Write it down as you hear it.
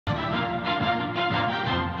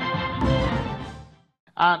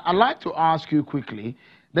And I'd like to ask you quickly,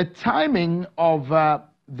 the timing of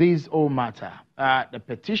this whole matter, the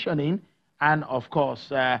petitioning and, of course,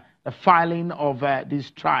 the filing of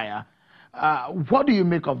this trial, what do you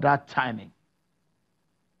make of that timing?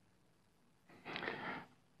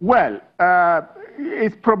 Well,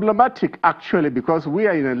 it's problematic, actually, because we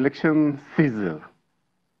are in election season.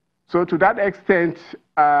 So to that extent,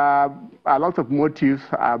 a lot of motives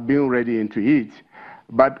are being read into it.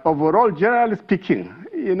 But overall, generally speaking,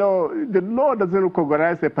 you know, the law doesn't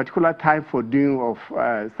recognize a particular time for doing of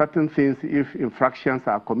certain things if infractions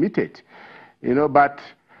are committed. You know, but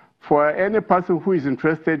for any person who is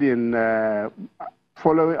interested in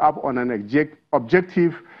following up on an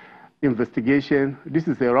objective investigation, this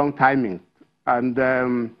is the wrong timing. And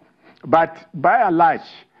but by and large,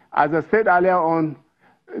 as I said earlier on,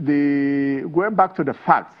 going back to the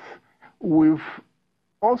facts, we've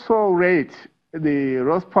also read the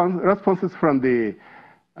responses from the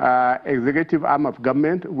executive arm of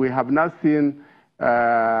government. We have not seen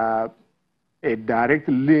a direct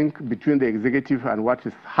link between the executive and what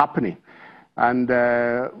is happening. And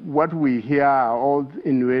what we hear are all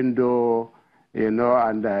innuendo, you know,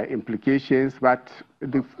 and implications. But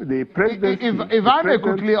the presidency... If I may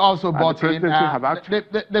quickly also butt in,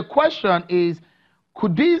 the question is,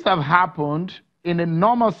 could this have happened in a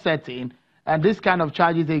normal setting, and this kind of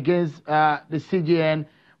charges against the CJN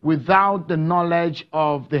without the knowledge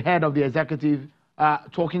of the head of the executive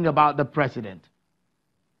talking about the president?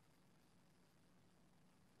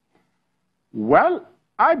 Well,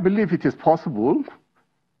 I believe it is possible.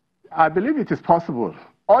 I believe it is possible.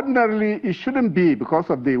 Ordinarily, it shouldn't be because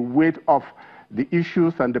of the weight of the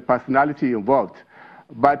issues and the personality involved.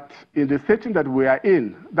 But in the setting that we are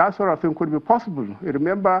in, that sort of thing could be possible.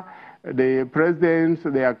 Remember, the presidents,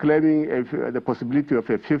 they are claiming the possibility of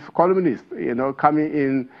a fifth columnist, you know, coming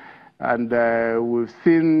in. And we've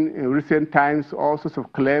seen in recent times all sorts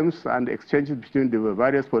of claims and exchanges between the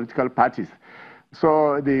various political parties.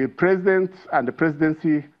 So the president and the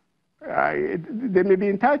presidency, they may be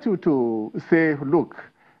entitled to say, look,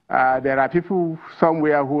 there are people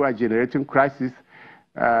somewhere who are generating crisis,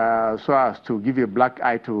 so as to give a black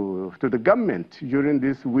eye to the government during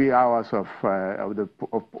these wee hours of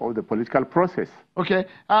the political process. Okay,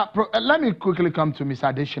 let me quickly come to Ms.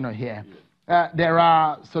 Additional here. There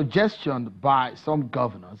are suggestions by some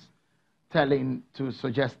governors to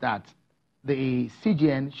suggest that the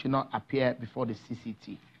CJN should not appear before the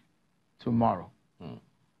CCT tomorrow.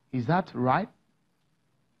 Is that right?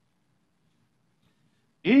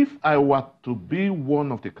 If I were to be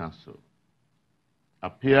one of the council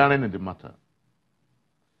appearing in the matter,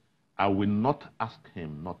 I will not ask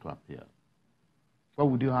him not to appear. What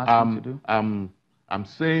would you ask him to do? I'm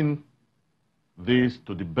saying this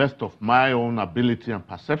to the best of my own ability and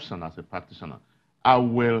perception as a practitioner. I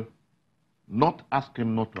will not ask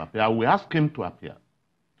him not to appear. I will ask him to appear,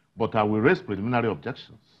 but I will raise preliminary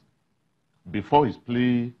objections before his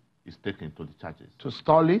plea is taken to the charges. To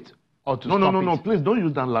stall it? Or to stop No, please don't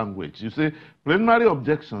use that language. You say preliminary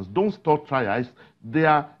objections don't stop trials. They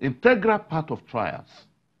are integral part of trials.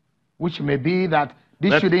 Which may be that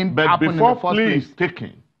this shouldn't happen in the first place. Before plea is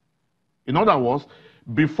taken, in other words,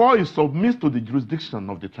 before it submits to the jurisdiction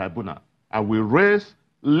of the tribunal, I will raise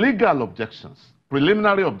legal objections,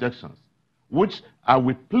 preliminary objections, which I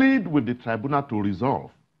will plead with the tribunal to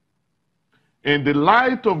resolve. In the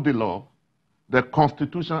light of the law, the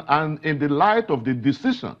Constitution, and in the light of the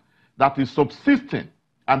decision that is subsisting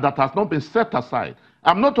and that has not been set aside.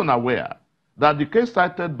 I'm not unaware that the case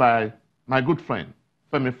cited by my good friend,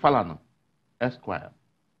 Femi Falana, Esquire,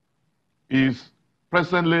 is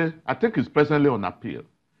presently, I think it's presently on appeal.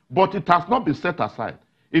 But it has not been set aside.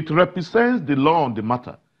 It represents the law on the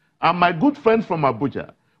matter. And my good friend from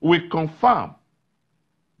Abuja will confirm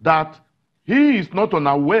that he is not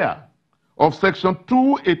unaware of Section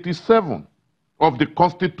 287 of the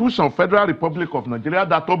Constitution of Federal Republic of Nigeria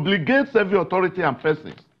that obligates every authority and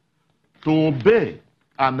person to obey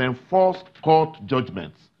and enforce court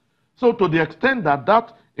judgments. So to the extent that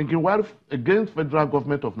that inquiry against federal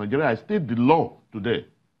government of Nigeria is still the law today,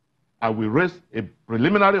 I will raise a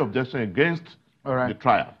preliminary objection against the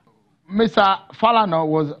trial. Mr. Falana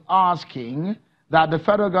was asking that the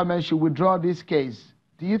federal government should withdraw this case.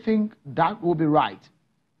 Do you think that will be right?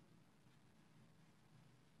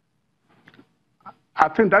 I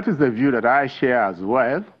think that is the view that I share as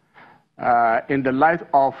well. In the light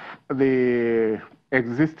of the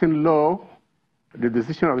existing law, the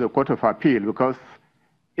decision of the Court of Appeal, because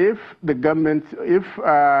if the government, if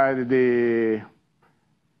the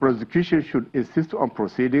prosecution should insist on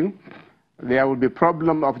proceeding, there will be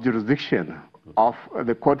problem of jurisdiction of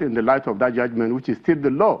the court in the light of that judgment, which is still the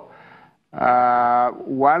law.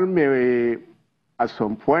 One may, at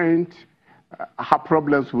some point, have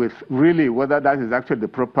problems with really whether that is actually the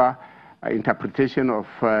proper interpretation of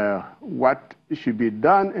what should be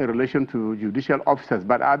done in relation to judicial officers.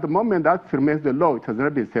 But at the moment, that remains the law. It has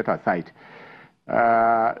not been set aside.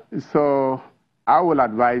 So I will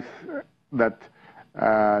advise that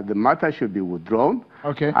the matter should be withdrawn.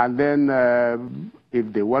 Okay. And then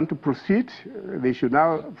if they want to proceed, they should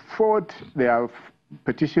now forward their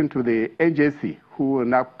petition to the agency, who will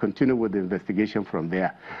now continue with the investigation from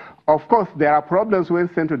there. Of course, there are problems when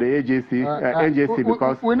sent to the agency,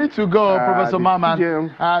 because... We need to go, Professor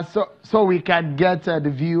Mamman, so we can get the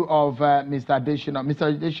view of Mr. Adesina.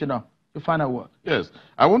 Mr. Adesina, the final word. Yes,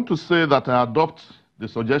 I want to say that I adopt the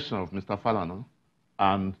suggestion of Mr. Falana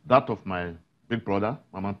and that of my big brother,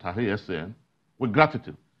 Maman Tahir SAN, with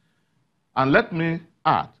gratitude. And let me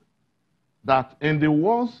add that in the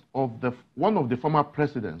words of one of the former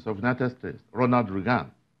presidents of the United States, Ronald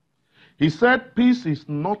Reagan, he said, peace is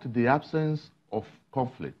not the absence of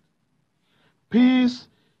conflict. Peace,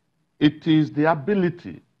 it is the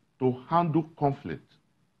ability to handle conflict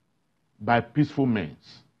by peaceful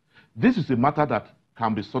means. This is a matter that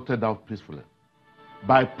can be sorted out peacefully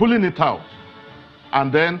by pulling it out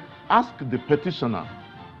and then ask the petitioner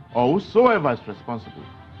or whosoever is responsible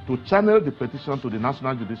to channel the petition to the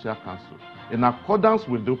National Judicial Council in accordance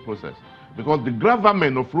with due process, because the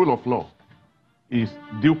gravamen of rule of law is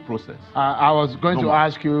due process. I was going to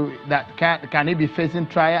ask you that can he be facing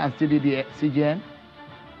trial and still be the CJN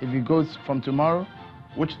if it goes from tomorrow?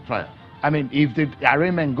 Which trial? I mean, if the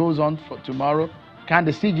arraignment goes on for tomorrow, can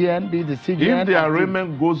the CJN be the CJN? If the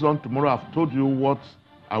arraignment goes on tomorrow, I've told you what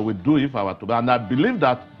I will do if I were to. And I believe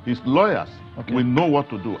that his lawyers will know what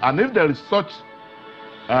to do. And if there is such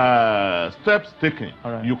steps taken,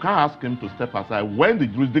 you can't ask him to step aside when the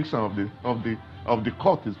jurisdiction of the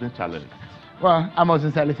court is being challenged. Well, I must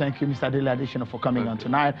sincerely thank you, Mr. Dele Adesina, for coming on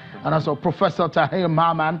tonight. And also Professor Tahir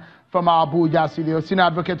Mamman from our Abuja studio, Senior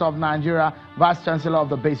Advocate of Nigeria, Vice Chancellor of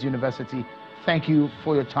the Base University. Thank you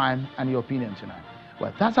for your time and your opinion tonight.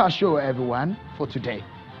 Well, that's our show, everyone, for today.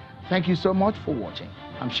 Thank you so much for watching.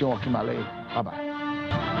 I'm Sean Kimale.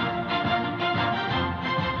 Bye-bye.